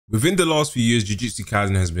Within the last few years, Jujutsu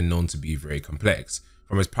Kaisen has been known to be very complex,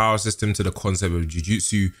 from its power system to the concept of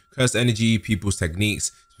Jujutsu, cursed energy, people's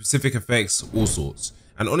techniques, specific effects, all sorts.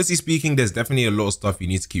 And honestly speaking, there's definitely a lot of stuff you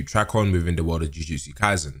need to keep track on within the world of Jujutsu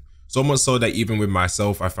Kaisen. So much so that even with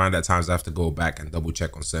myself, I find at times I have to go back and double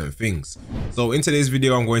check on certain things. So in today's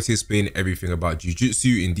video, I'm going to explain everything about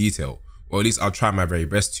Jujutsu in detail, or at least I'll try my very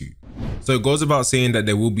best to. So it goes without saying that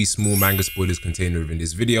there will be small manga spoilers contained within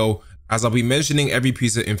this video, as I'll be mentioning every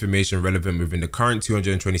piece of information relevant within the current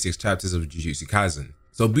 226 chapters of Jujutsu Kaisen.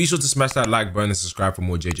 So be sure to smash that like button and subscribe for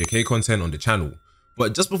more JJK content on the channel.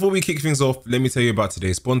 But just before we kick things off, let me tell you about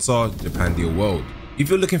today's sponsor, Japan Deal World. If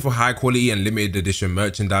you're looking for high quality and limited edition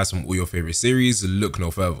merchandise from all your favorite series, look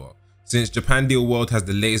no further, since Japan Deal World has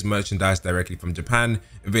the latest merchandise directly from Japan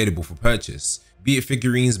available for purchase. Be it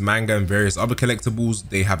figurines, manga and various other collectibles,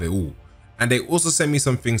 they have it all. And they also sent me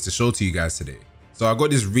some things to show to you guys today. So I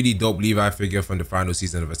got this really dope Levi figure from the final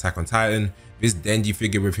season of Attack on Titan, this Denji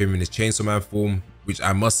figure with him in his Chainsaw Man form, which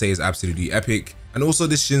I must say is absolutely epic, and also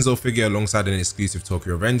this Shinzo figure alongside an exclusive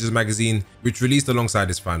Tokyo Revengers magazine, which released alongside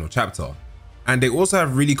this final chapter. And they also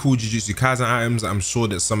have really cool Jujutsu Kaisen items I'm sure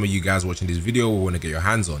that some of you guys watching this video will want to get your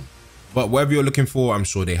hands on. But whatever you're looking for, I'm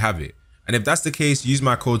sure they have it. And if that's the case, use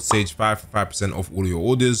my code SAGE5 for 5% off all your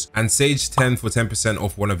orders, and SAGE10 for 10%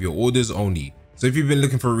 off one of your orders only. So if you've been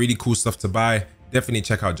looking for really cool stuff to buy, definitely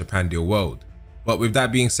check out Japan Deal World. But with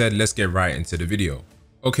that being said, let's get right into the video.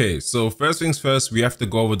 Okay, so first things first, we have to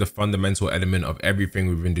go over the fundamental element of everything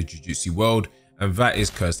within the Jujutsu world, and that is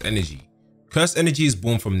cursed energy. Cursed energy is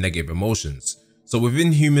born from negative emotions. So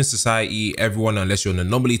within human society, everyone, unless you're an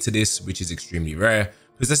anomaly to this, which is extremely rare,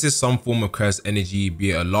 possesses some form of cursed energy,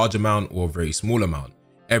 be it a large amount or a very small amount.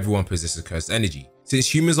 Everyone possesses cursed energy.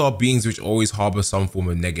 Since humans are beings which always harbor some form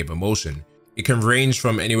of negative emotion, it can range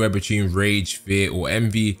from anywhere between rage, fear or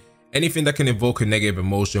envy. Anything that can evoke a negative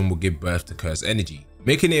emotion will give birth to cursed energy,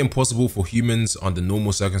 making it impossible for humans, under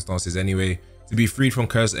normal circumstances anyway, to be freed from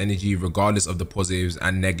cursed energy regardless of the positives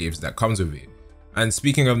and negatives that comes with it. And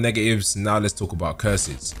speaking of negatives, now let's talk about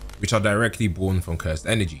curses, which are directly born from cursed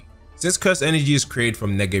energy. Since cursed energy is created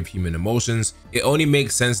from negative human emotions, it only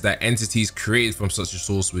makes sense that entities created from such a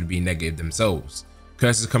source would be negative themselves.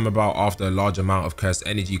 Curses come about after a large amount of cursed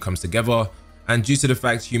energy comes together, and due to the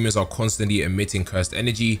fact humans are constantly emitting cursed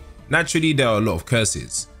energy, naturally there are a lot of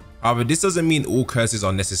curses. However, this doesn't mean all curses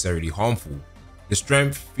are necessarily harmful. The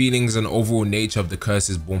strength, feelings and overall nature of the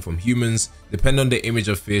curses born from humans depend on the image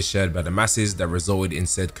of fear shared by the masses that resulted in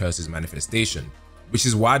said curses manifestation, which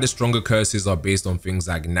is why the stronger curses are based on things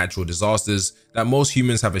like natural disasters that most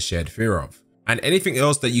humans have a shared fear of. And anything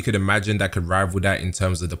else that you could imagine that could rival that in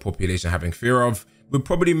terms of the population having fear of would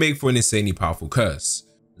probably make for an insanely powerful curse.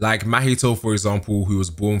 Like Mahito, for example, who was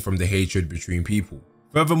born from the hatred between people.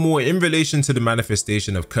 Furthermore, in relation to the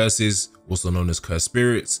manifestation of curses, also known as cursed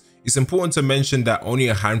spirits, it's important to mention that only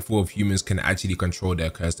a handful of humans can actually control their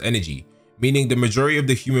cursed energy, meaning the majority of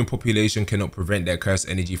the human population cannot prevent their cursed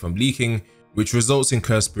energy from leaking, which results in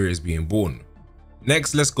cursed spirits being born.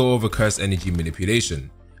 Next, let's go over cursed energy manipulation.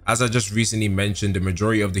 As I just recently mentioned, the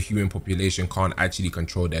majority of the human population can't actually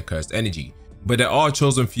control their cursed energy, but there are a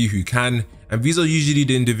chosen few who can, and these are usually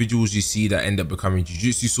the individuals you see that end up becoming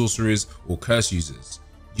Jujutsu sorcerers or curse users.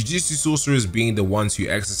 Jujutsu sorcerers being the ones who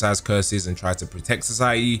exercise curses and try to protect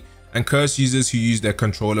society, and curse users who use their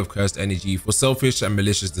control of cursed energy for selfish and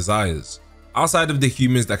malicious desires. Outside of the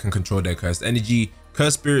humans that can control their cursed energy,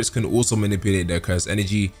 cursed spirits can also manipulate their cursed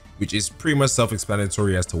energy, which is pretty much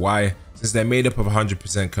self-explanatory as to why, since they're made up of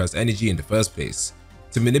 100% cursed energy in the first place.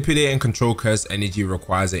 To manipulate and control cursed energy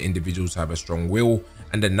requires an individual to have a strong will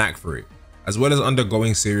and a knack for it, as well as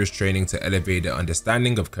undergoing serious training to elevate their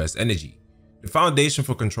understanding of cursed energy. The foundation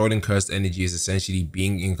for controlling cursed energy is essentially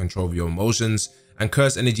being in control of your emotions and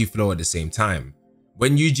cursed energy flow at the same time.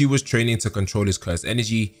 When Yuji was training to control his cursed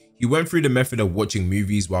energy, he went through the method of watching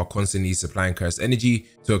movies while constantly supplying cursed energy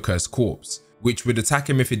to a cursed corpse, which would attack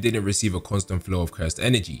him if it didn't receive a constant flow of cursed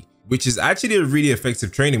energy, which is actually a really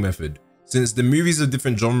effective training method, since the movies of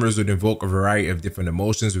different genres would invoke a variety of different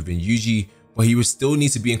emotions within Yuji, but he would still need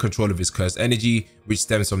to be in control of his cursed energy, which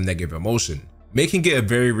stems from negative emotion, making it a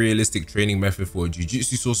very realistic training method for a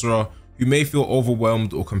Jujutsu sorcerer who may feel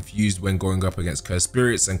overwhelmed or confused when going up against cursed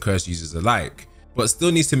spirits and cursed users alike, but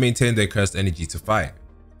still needs to maintain their cursed energy to fight.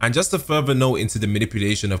 And just a further note into the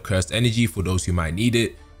manipulation of cursed energy for those who might need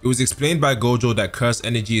it, it was explained by Gojo that cursed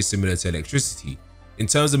energy is similar to electricity. In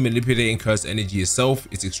terms of manipulating cursed energy itself,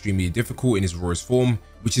 it's extremely difficult in its rawest form,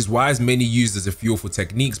 which is why it's mainly used as a fuel for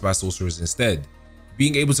techniques by sorcerers instead.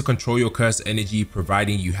 Being able to control your cursed energy,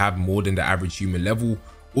 providing you have more than the average human level,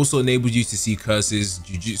 also enables you to see curses,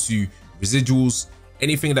 jujutsu, residuals,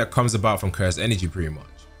 anything that comes about from cursed energy pretty much.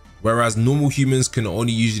 Whereas normal humans can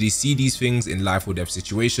only usually see these things in life or death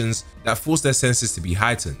situations that force their senses to be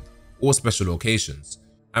heightened, or special occasions.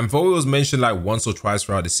 And though it was mentioned like once or twice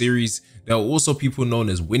throughout the series, there are also people known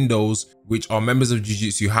as windows, which are members of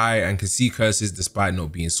Jujutsu High and can see curses despite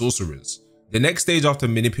not being sorcerers. The next stage after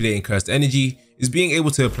manipulating cursed energy is being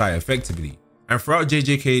able to apply effectively, and throughout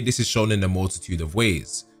JJK this is shown in a multitude of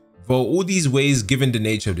ways. Though all these ways, given the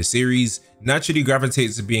nature of the series, naturally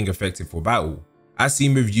gravitate to being effective for battle. As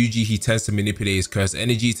seen with Yuji, he tends to manipulate his cursed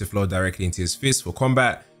energy to flow directly into his fist for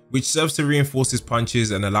combat, which serves to reinforce his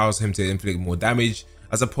punches and allows him to inflict more damage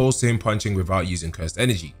as opposed to him punching without using cursed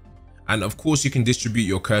energy. And of course you can distribute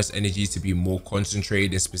your cursed energy to be more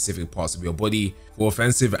concentrated in specific parts of your body for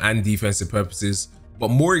offensive and defensive purposes, but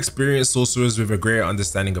more experienced sorcerers with a greater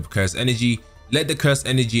understanding of cursed energy let the cursed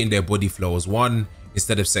energy in their body flow as one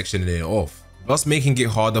instead of sectioning it off, thus making it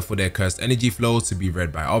harder for their cursed energy flow to be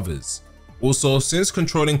read by others. Also, since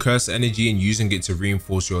controlling cursed energy and using it to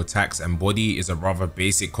reinforce your attacks and body is a rather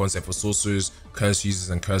basic concept for sorcerers, cursed users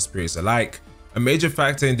and cursed spirits alike, a major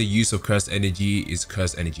factor in the use of cursed energy is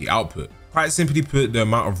cursed energy output. Quite simply put, the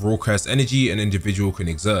amount of raw cursed energy an individual can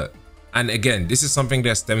exert. And again, this is something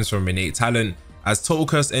that stems from innate talent, as total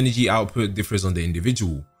cursed energy output differs on the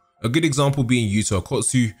individual. A good example being Yuta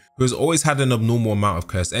Okkotsu, who has always had an abnormal amount of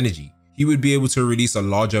cursed energy. He would be able to release a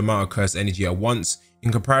larger amount of cursed energy at once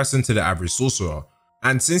in comparison to the average sorcerer.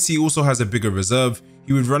 And since he also has a bigger reserve,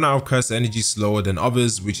 he would run out of cursed energy slower than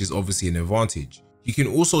others, which is obviously an advantage. He can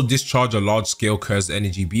also discharge a large scale cursed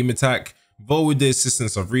energy beam attack, though with the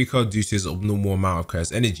assistance of Rika due to his abnormal amount of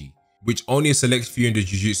cursed energy, which only a select few in the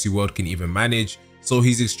Jujutsu world can even manage, so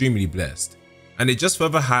he's extremely blessed. And it just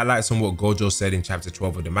further highlights on what Gojo said in chapter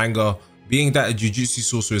 12 of the manga, being that a Jujutsu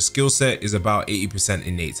sorcerer's skill set is about 80%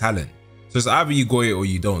 innate talent. So it's either you got it or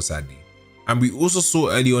you don't, sadly. And we also saw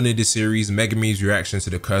early on in the series Megumi's reaction to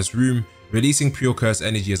the cursed room, releasing pure cursed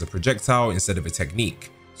energy as a projectile instead of a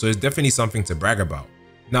technique, so it's definitely something to brag about.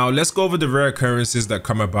 Now let's go over the rare occurrences that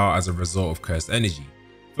come about as a result of cursed energy.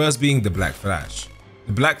 First being the Black Flash.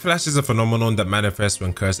 The Black Flash is a phenomenon that manifests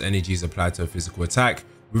when cursed energy is applied to a physical attack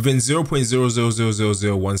within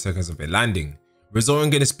 0.00001 seconds of it landing,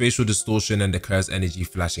 resulting in a spatial distortion and the cursed energy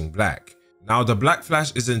flashing black. Now the Black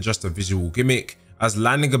Flash isn't just a visual gimmick, as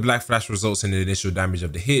landing a Black Flash results in the initial damage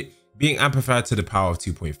of the hit being amplified to the power of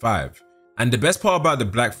 2.5. And the best part about the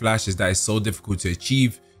Black Flash is that it's so difficult to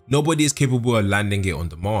achieve, nobody is capable of landing it on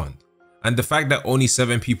demand. And the fact that only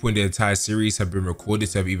 7 people in the entire series have been recorded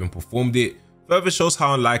to have even performed it further shows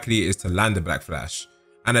how unlikely it is to land the Black Flash.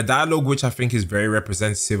 And a dialogue which I think is very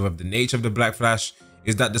representative of the nature of the Black Flash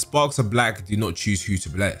is that the sparks of black do not choose who to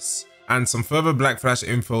bless. And some further Black Flash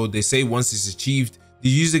info, they say once it's achieved, the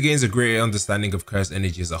user gains a greater understanding of cursed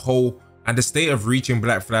energy as a whole, and the state of reaching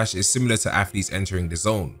Black Flash is similar to athletes entering the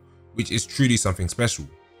zone, which is truly something special.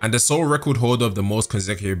 And the sole record holder of the most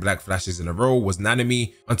consecutive Black Flashes in a row was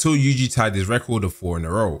Nanami, until Yuji tied his record of 4 in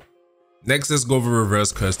a row. Next, let's go over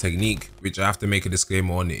reverse curse technique, which I have to make a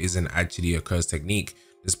disclaimer on, it isn't actually a curse technique,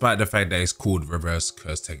 despite the fact that it's called reverse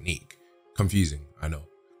curse technique. Confusing, I know.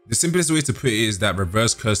 The simplest way to put it is that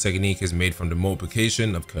reverse curse technique is made from the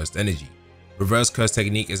multiplication of cursed energy. Reverse curse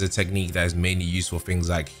technique is a technique that is mainly used for things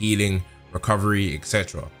like healing, recovery,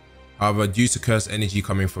 etc. However, due to cursed energy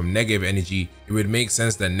coming from negative energy, it would make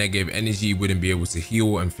sense that negative energy wouldn't be able to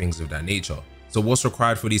heal and things of that nature. So what's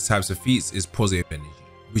required for these types of feats is positive energy,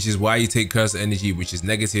 which is why you take cursed energy which is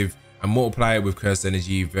negative and multiply it with cursed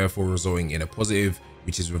energy, therefore resulting in a positive,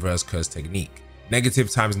 which is reverse curse technique. Negative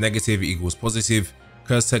times negative equals positive,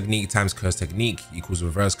 curse technique times curse technique equals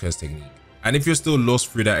reverse curse technique. And if you're still lost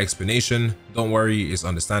through that explanation, don't worry, it's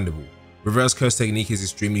understandable. Reverse curse technique is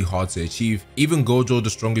extremely hard to achieve. Even Gojo, the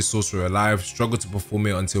strongest sorcerer alive, struggled to perform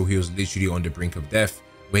it until he was literally on the brink of death,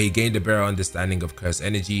 where he gained a better understanding of curse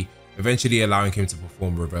energy, eventually allowing him to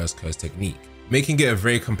perform reverse curse technique, making it a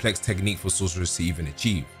very complex technique for sorcerers to even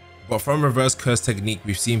achieve. But from reverse curse technique,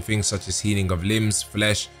 we've seen things such as healing of limbs,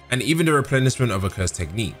 flesh, and even the replenishment of a curse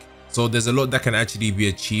technique. So there's a lot that can actually be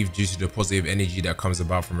achieved due to the positive energy that comes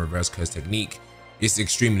about from reverse curse technique. It's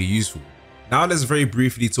extremely useful. Now let's very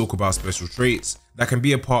briefly talk about special traits that can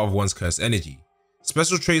be a part of one's curse energy.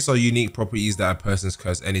 Special traits are unique properties that a person's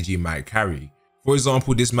curse energy might carry. For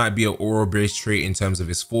example, this might be an aura based trait in terms of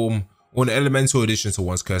its form, or an elemental addition to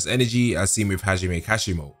one's curse energy, as seen with Hajime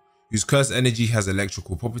Kashimo, whose curse energy has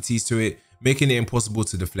electrical properties to it, making it impossible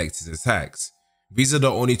to deflect his attacks. These are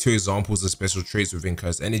the only 2 examples of special traits within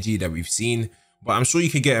curse energy that we've seen, but I'm sure you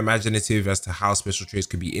could get imaginative as to how special traits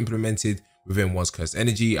could be implemented within one's curse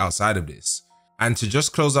energy outside of this. And to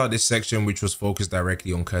just close out this section, which was focused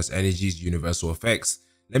directly on cursed energies' universal effects,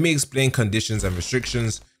 let me explain conditions and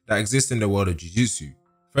restrictions that exist in the world of Jujutsu.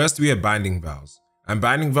 First, we have binding vows, and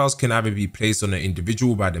binding vows can either be placed on an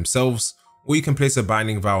individual by themselves, or you can place a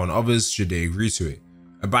binding vow on others should they agree to it.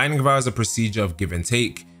 A binding vow is a procedure of give and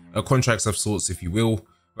take, a contract of sorts if you will,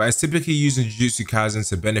 but it's typically used in Jujutsu Kaisen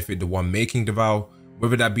to benefit the one making the vow,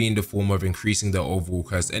 whether that be in the form of increasing their overall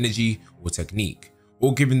cursed energy or technique,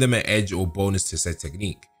 or giving them an edge or bonus to said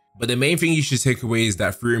technique. But the main thing you should take away is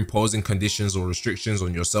that through imposing conditions or restrictions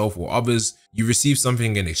on yourself or others, you receive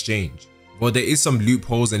something in exchange. But there is some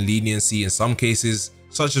loopholes and leniency in some cases,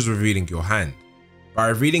 such as revealing your hand. By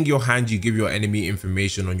revealing your hand, you give your enemy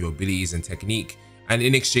information on your abilities and technique, and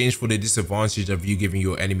in exchange for the disadvantage of you giving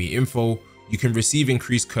your enemy info, you can receive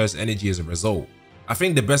increased cursed energy as a result. I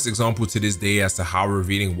think the best example to this day as to how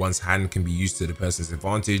revealing one's hand can be used to the person's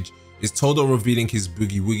advantage is Todo revealing his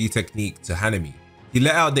Boogie Woogie technique to Hanami. He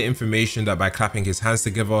let out the information that by clapping his hands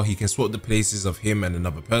together, he can swap the places of him and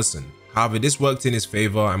another person. However, this worked in his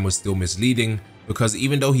favor and was still misleading, because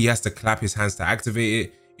even though he has to clap his hands to activate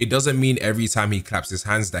it, it doesn't mean every time he claps his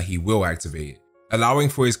hands that he will activate it, allowing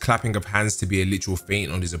for his clapping of hands to be a literal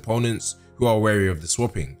feint on his opponents who are wary of the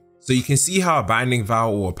swapping. So you can see how a binding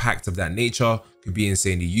vow or a pact of that nature could be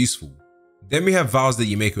insanely useful. Then we have vows that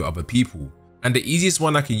you make with other people, and the easiest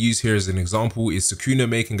one I can use here as an example is Sukuna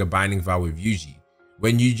making a binding vow with Yuji.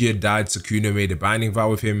 When Yuji had died, Sukuna made a binding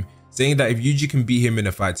vow with him, saying that if Yuji can beat him in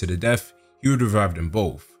a fight to the death, he would revive them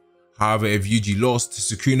both. However, if Yuji lost,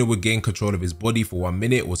 Sukuna would gain control of his body for 1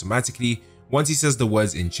 minute automatically once he says the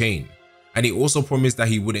words in chain, and he also promised that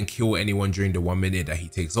he wouldn't kill anyone during the 1 minute that he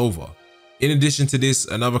takes over. In addition to this,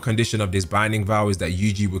 another condition of this binding vow is that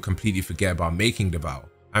Yuji would completely forget about making the vow,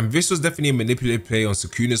 and this was definitely a manipulative play on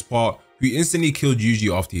Sukuna's part, who instantly killed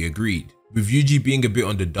Yuji after he agreed. With Yuji being a bit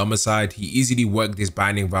on the dumber side, he easily worked this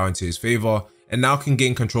binding vow into his favor and now can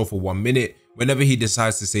gain control for 1 minute whenever he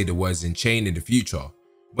decides to say the words in chain in the future.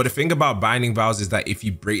 But the thing about binding vows is that if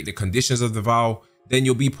you break the conditions of the vow, then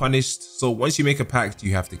you'll be punished, so once you make a pact,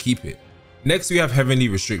 you have to keep it. Next, we have Heavenly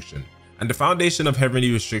Restriction, and the foundation of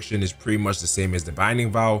Heavenly Restriction is pretty much the same as the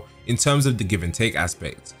binding vow in terms of the give and take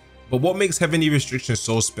aspect. But what makes Heavenly Restriction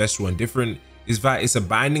so special and different is that it's a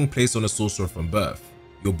binding placed on a sorcerer from birth.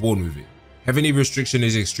 You're born with it. Heavenly Restriction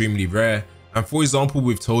is extremely rare, and for example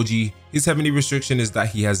with Toji, his Heavenly Restriction is that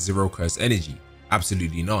he has 0 cursed energy,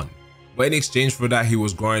 absolutely none. But in exchange for that, he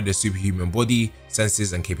was granted a superhuman body,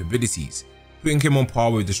 senses and capabilities, putting him on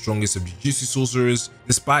par with the strongest of Jujutsu sorcerers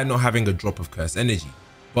despite not having a drop of cursed energy.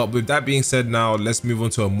 But with that being said, now let's move on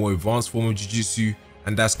to a more advanced form of Jujutsu,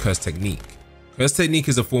 and that's Cursed Technique. Cursed Technique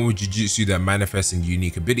is a form of Jujutsu that manifests in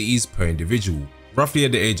unique abilities per individual, roughly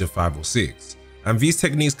at the age of 5 or 6. And these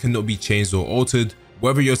techniques cannot be changed or altered,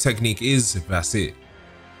 whatever your technique is, that's it.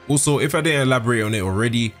 Also, if I didn't elaborate on it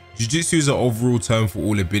already, Jujutsu is an overall term for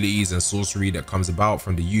all abilities and sorcery that comes about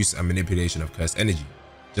from the use and manipulation of cursed energy,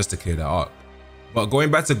 just to clear that up. But going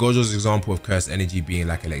back to Gojo's example of cursed energy being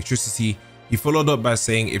like electricity, he followed up by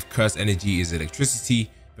saying if cursed energy is electricity,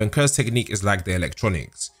 then cursed technique is like the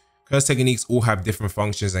electronics. Cursed techniques all have different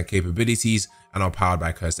functions and capabilities and are powered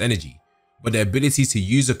by cursed energy, but the ability to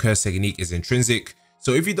use a cursed technique is intrinsic,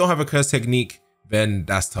 so if you don't have a cursed technique, then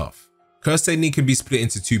that's tough. Cursed technique can be split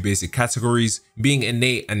into 2 basic categories, being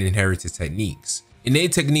innate and inherited techniques.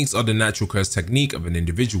 Innate techniques are the natural cursed technique of an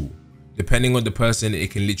individual. Depending on the person,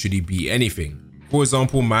 it can literally be anything. For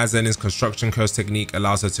example, Maki Zenin's construction cursed technique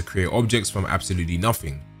allows her to create objects from absolutely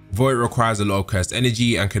nothing, though it requires a lot of cursed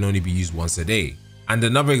energy and can only be used once a day. And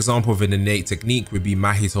another example of an innate technique would be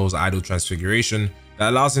Mahito's idol transfiguration that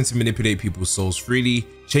allows him to manipulate people's souls freely,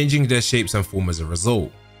 changing their shapes and form as a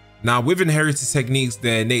result. Now with inherited techniques,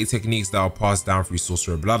 they're innate techniques that are passed down through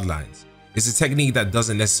sorcerer bloodlines. It's a technique that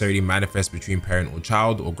doesn't necessarily manifest between parent or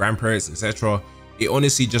child or grandparents, etc. It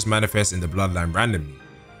honestly just manifests in the bloodline randomly.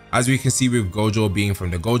 As we can see with Gojo being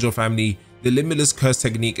from the Gojo family, the limitless curse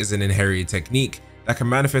technique is an inherited technique that can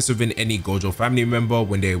manifest within any Gojo family member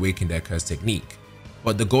when they awaken their curse technique.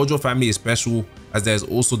 But the Gojo family is special as there is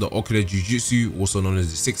also the ocular Jujutsu, also known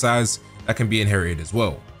as the 6 eyes, that can be inherited as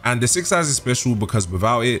well. And the 6 eyes is special because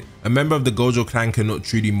without it, a member of the Gojo clan cannot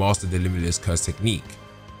truly master the limitless curse technique.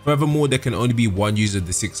 Furthermore, there can only be one user of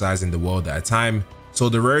the 6 eyes in the world at a time, so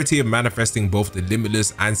the rarity of manifesting both the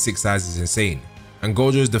limitless and 6 eyes is insane. And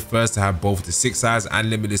Gojo is the first to have both the 6 eyes and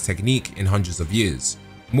limitless technique in hundreds of years.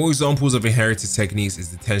 More examples of inherited techniques is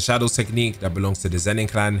the 10 shadows technique that belongs to the Zenin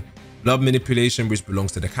clan, blood manipulation which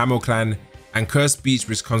belongs to the Kamo clan, and cursed speech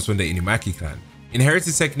which comes from the Inumaki clan.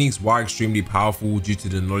 Inherited techniques were extremely powerful due to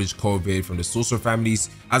the knowledge cultivated from the sorcerer families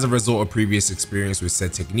as a result of previous experience with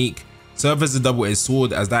said technique, serve as a double-edged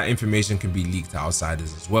sword, as that information can be leaked to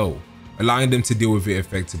outsiders as well, allowing them to deal with it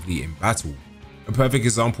effectively in battle. A perfect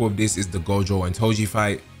example of this is the Gojo and Toji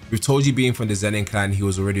fight. With Toji being from the Zenin clan, he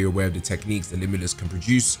was already aware of the techniques the Limitless can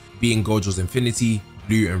produce, being Gojo's Infinity,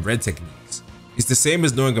 Blue and Red techniques. It's the same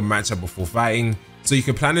as knowing a matchup before fighting, so you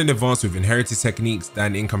can plan in advance with inherited techniques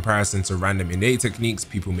than in comparison to random innate techniques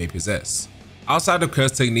people may possess. Outside of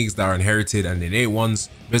cursed techniques that are inherited and innate ones,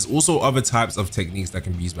 there's also other types of techniques that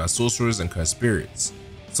can be used by sorcerers and cursed spirits.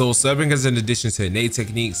 So serving as an addition to innate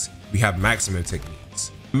techniques, we have maximum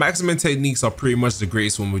techniques. Maximum techniques are pretty much the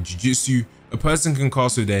greatest form of Jujutsu a person can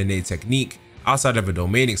cast with their innate technique outside of a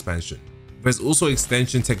domain expansion. There's also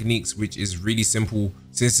extension techniques, which is really simple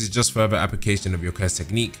since it's just further application of your cursed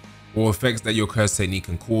technique or effects that your cursed technique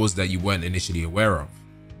can cause that you weren't initially aware of.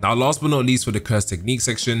 Now last but not least, for the cursed technique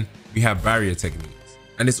section, we have barrier techniques.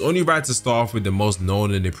 And it's only right to start off with the most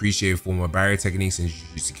known and appreciated form of barrier techniques in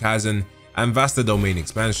Jujutsu Kaisen, and that's the domain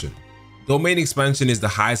expansion. Domain expansion is the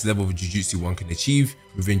highest level of Jujutsu one can achieve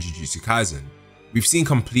within Jujutsu Kaisen. We've seen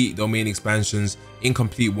complete domain expansions,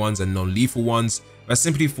 incomplete ones and non-lethal ones that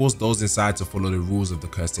simply force those inside to follow the rules of the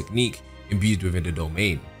cursed technique imbued within the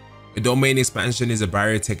domain. A domain expansion is a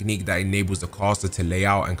barrier technique that enables the caster to lay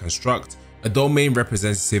out and construct a domain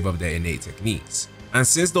representative of their innate techniques. And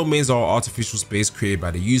since domains are artificial space created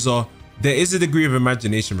by the user, there is a degree of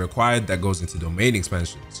imagination required that goes into domain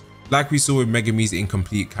expansions, like we saw with Megumi's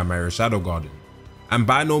incomplete Chimera Shadow Garden. And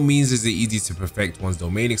by no means is it easy to perfect one's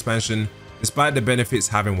domain expansion, despite the benefits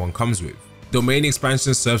having one comes with. Domain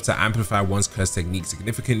expansion serves to amplify one's cursed technique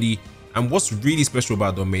significantly, and what's really special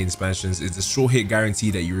about domain expansions is the short hit guarantee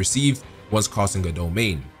that you receive once casting a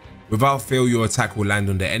domain. Without fail, your attack will land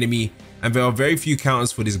on the enemy, and there are very few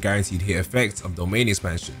counters for this guaranteed hit effect of domain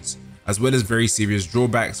expansions, as well as very serious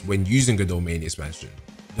drawbacks when using a domain expansion.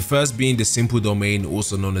 The first being the simple domain,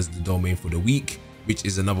 also known as the domain for the weak, which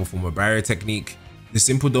is another form of barrier technique. The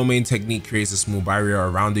simple domain technique creates a small barrier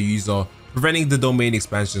around the user, preventing the domain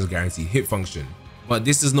expansion's guaranteed hit function, but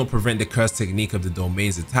this does not prevent the cursed technique of the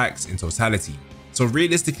domain's attacks in totality. So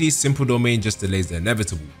realistically, simple domain just delays the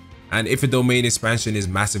inevitable, and if a domain expansion is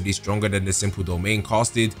massively stronger than the simple domain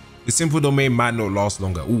casted, the simple domain might not last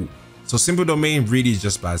long at all, so simple domain really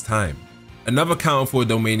just buys time. Another counter for a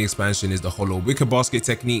domain expansion is the hollow wicker basket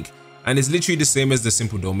technique, and it's literally the same as the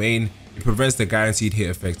simple domain. It prevents the guaranteed hit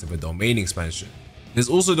effect of a domain expansion. There's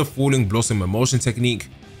also the falling blossom emotion technique,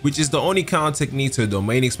 which is the only counter technique to a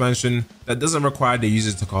domain expansion that doesn't require the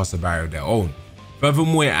user to cast a barrier of their own.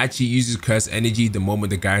 Furthermore, it actually uses cursed energy the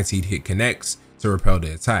moment the guaranteed hit connects to repel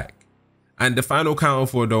the attack. And the final counter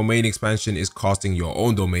for a domain expansion is casting your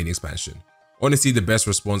own domain expansion. Honestly, the best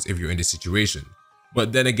response if you're in this situation.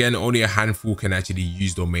 But then again, only a handful can actually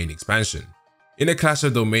use domain expansion. In a clash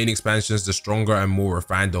of domain expansions, the stronger and more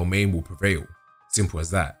refined domain will prevail. Simple as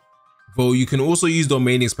that. Though you can also use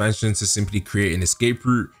domain expansion to simply create an escape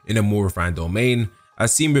route in a more refined domain,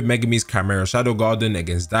 as seen with Megumi's Chimera Shadow Garden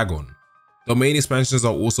against Dagon. Domain expansions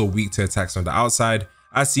are also weak to attacks from the outside,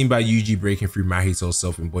 as seen by Yuji breaking through Mahito's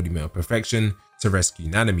self-embodiment of perfection to rescue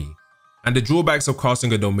Nanami. And the drawbacks of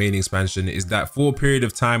casting a domain expansion is that for a period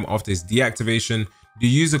of time after its deactivation, the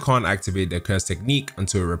user can't activate their cursed technique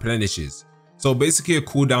until it replenishes. So basically a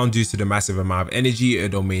cooldown due to the massive amount of energy a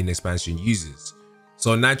domain expansion uses.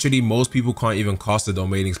 So naturally, most people can't even cast a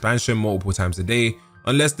domain expansion multiple times a day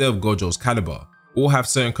unless they're of Gojo's caliber, or have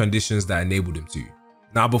certain conditions that enable them to.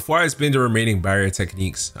 Now before I explain the remaining barrier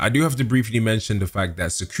techniques, I do have to briefly mention the fact that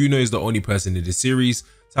Sukuna is the only person in the series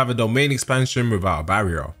to have a domain expansion without a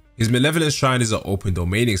barrier. His Malevolent Shrine is an open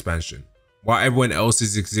domain expansion, while everyone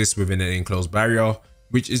else's exists within an enclosed barrier,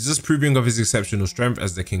 which is just proving of his exceptional strength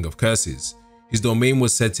as the King of Curses. His domain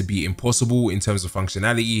was said to be impossible in terms of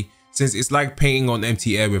functionality, since it's like painting on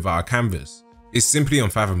empty air without a canvas. It's simply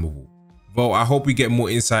unfathomable. Though I hope we get more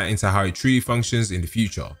insight into how it truly functions in the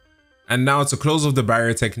future. And now to close off the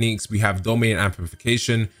barrier techniques, we have domain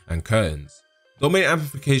amplification and curtains. Domain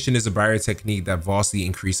amplification is a barrier technique that vastly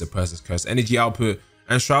increases a person's cursed energy output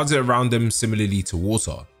and shrouds it around them similarly to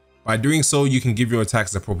water. By doing so, you can give your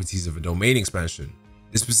attacks the properties of a domain expansion.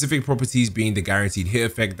 The specific properties being the guaranteed hit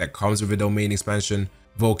effect that comes with a domain expansion,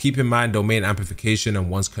 though keep in mind domain amplification and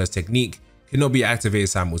one's cursed technique cannot be activated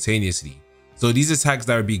simultaneously. So these attacks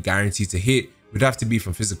that would be guaranteed to hit would have to be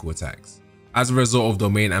from physical attacks. As a result of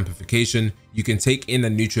domain amplification, you can take in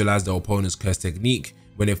and neutralize the opponent's cursed technique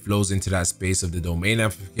when it flows into that space of the domain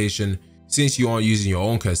amplification, since you aren't using your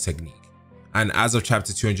own cursed technique. And as of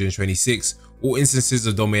chapter 226, all instances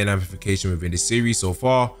of domain amplification within this series so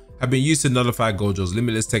far have been used to nullify Gojo's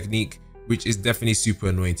Limitless technique, which is definitely super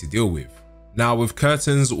annoying to deal with. Now with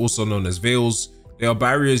curtains, also known as veils, They are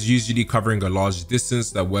barriers usually covering a large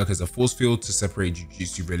distance that work as a force field to separate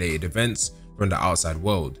Jujutsu related events from the outside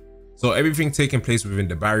world. So everything taking place within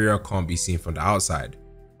the barrier can't be seen from the outside.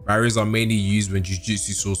 Barriers are mainly used when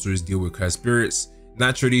Jujutsu sorcerers deal with cursed spirits,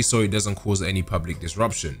 naturally so it doesn't cause any public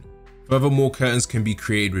disruption. Furthermore, curtains can be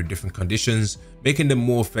created with different conditions, making them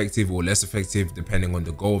more effective or less effective depending on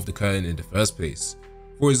the goal of the curtain in the first place.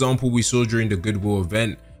 For example, we saw during the Goodwill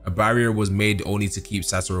event, a barrier was made only to keep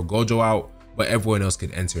Satoru Gojo out, but everyone else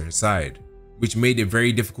could enter inside, which made it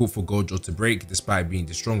very difficult for Gojo to break despite being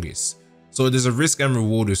the strongest. So there's a risk and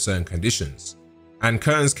reward with certain conditions. And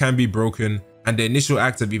curtains can be broken, and the initial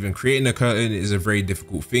act of even creating a curtain is a very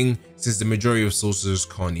difficult thing since the majority of sorcerers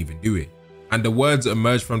can't even do it. And the words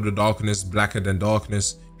 "emerge from the darkness, blacker than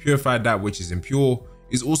darkness, purify that which is impure"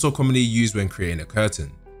 is also commonly used when creating a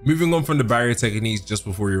curtain. Moving on from the barrier techniques, just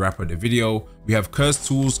before we wrap up the video, we have cursed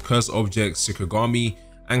tools, cursed objects, shikigami,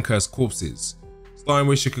 and cursed corpses. Starting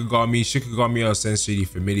with shikigami, shikigami are essentially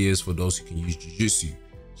familiars for those who can use Jujutsu.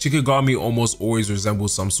 Shikigami almost always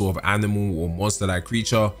resembles some sort of animal or monster-like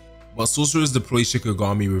creature, but sorcerers deploy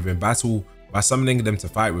shikigami within battle by summoning them to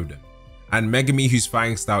fight with them. And Megumi, whose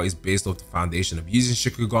fighting style is based off the foundation of using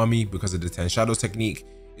shikigami because of the 10 shadows technique,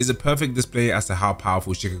 is a perfect display as to how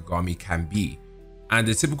powerful shikigami can be. And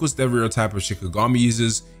the typical stereotype of shikigami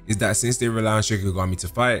users is that since they rely on shikigami to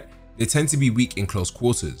fight, they tend to be weak in close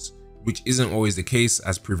quarters, which isn't always the case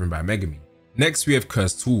as proven by Megumi. Next we have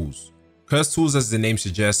cursed tools. Cursed tools, as the name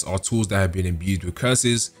suggests, are tools that have been imbued with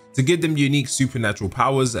curses to give them unique supernatural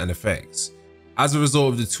powers and effects. As a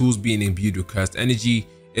result of the tools being imbued with cursed energy,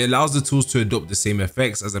 it allows the tools to adopt the same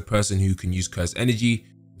effects as a person who can use cursed energy,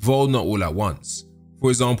 though not all at once. For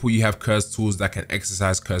example, you have cursed tools that can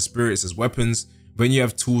exercise cursed spirits as weapons, then you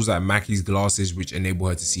have tools like Maki's glasses which enable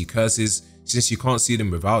her to see curses since she can't see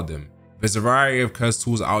them without them. There's a variety of cursed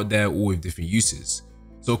tools out there, all with different uses.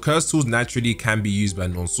 So cursed tools naturally can be used by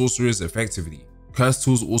non-sorcerers effectively. Cursed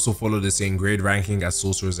tools also follow the same grade ranking as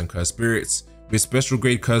sorcerers and cursed spirits, with special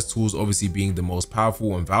grade cursed tools obviously being the most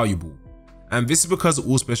powerful and valuable. And this is because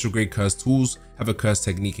all special grade cursed tools have a curse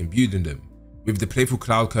technique imbued in them, with the playful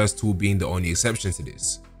cloud curse tool being the only exception to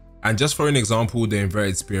this. And just for an example, the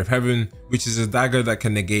inverted spear of heaven, which is a dagger that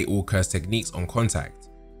can negate all curse techniques on contact.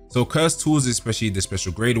 So cursed tools, especially the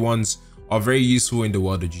special grade ones, are very useful in the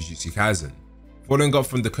world of Jujutsu Kaisen. Following up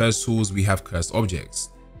from the cursed tools, we have cursed objects.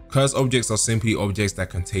 Cursed objects are simply objects that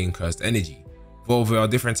contain cursed energy, though there are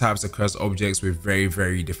different types of cursed objects with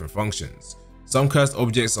very different functions. Some cursed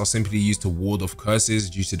objects are simply used to ward off curses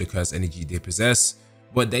due to the cursed energy they possess,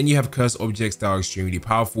 but then you have cursed objects that are extremely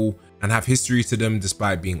powerful and have history to them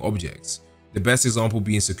despite being objects. The best example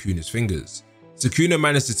being Sukuna's fingers. Sukuna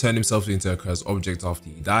managed to turn himself into a cursed object after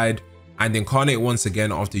he died, and incarnate once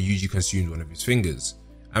again after Yuji consumed one of his fingers.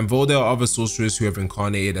 And though there are other sorcerers who have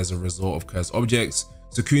incarnated as a result of cursed objects,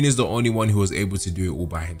 Sukuna is the only one who was able to do it all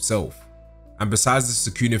by himself. And besides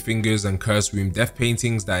the Sukuna fingers and cursed room death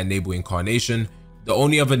paintings that enable incarnation, the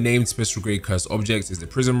only other named special grade cursed object is the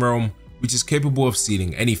Prism Realm, which is capable of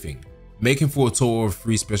sealing anything, making for a total of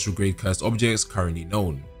 3 special grade cursed objects currently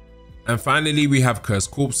known. And finally we have cursed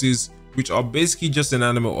corpses, which are basically just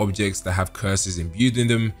inanimate objects that have curses imbued in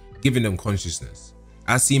them, giving them consciousness,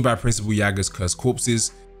 as seen by Principal Yaga's cursed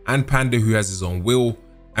corpses, and Panda, who has his own will,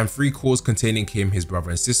 and 3 cores containing him, his brother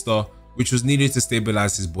and sister, which was needed to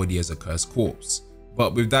stabilize his body as a cursed corpse.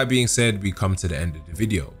 But with that being said, we come to the end of the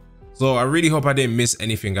video. So I really hope I didn't miss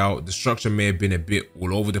anything out. The structure may have been a bit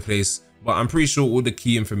all over the place, but I'm pretty sure all the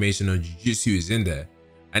key information on Jujutsu is in there.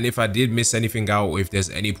 And if I did miss anything out, or if there's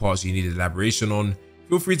any parts you need elaboration on,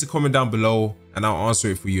 feel free to comment down below and I'll answer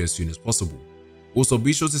it for you as soon as possible. Also,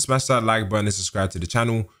 be sure to smash that like button and subscribe to the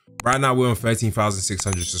channel. Right now we're on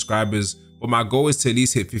 13,600 subscribers, but my goal is to at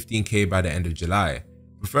least hit 15k by the end of July.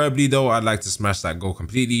 Preferably though, I'd like to smash that goal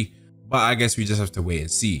completely, but I guess we just have to wait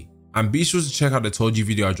and see. And be sure to check out the Toji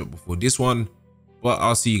video I dropped before this one, but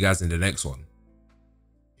I'll see you guys in the next one.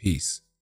 Peace.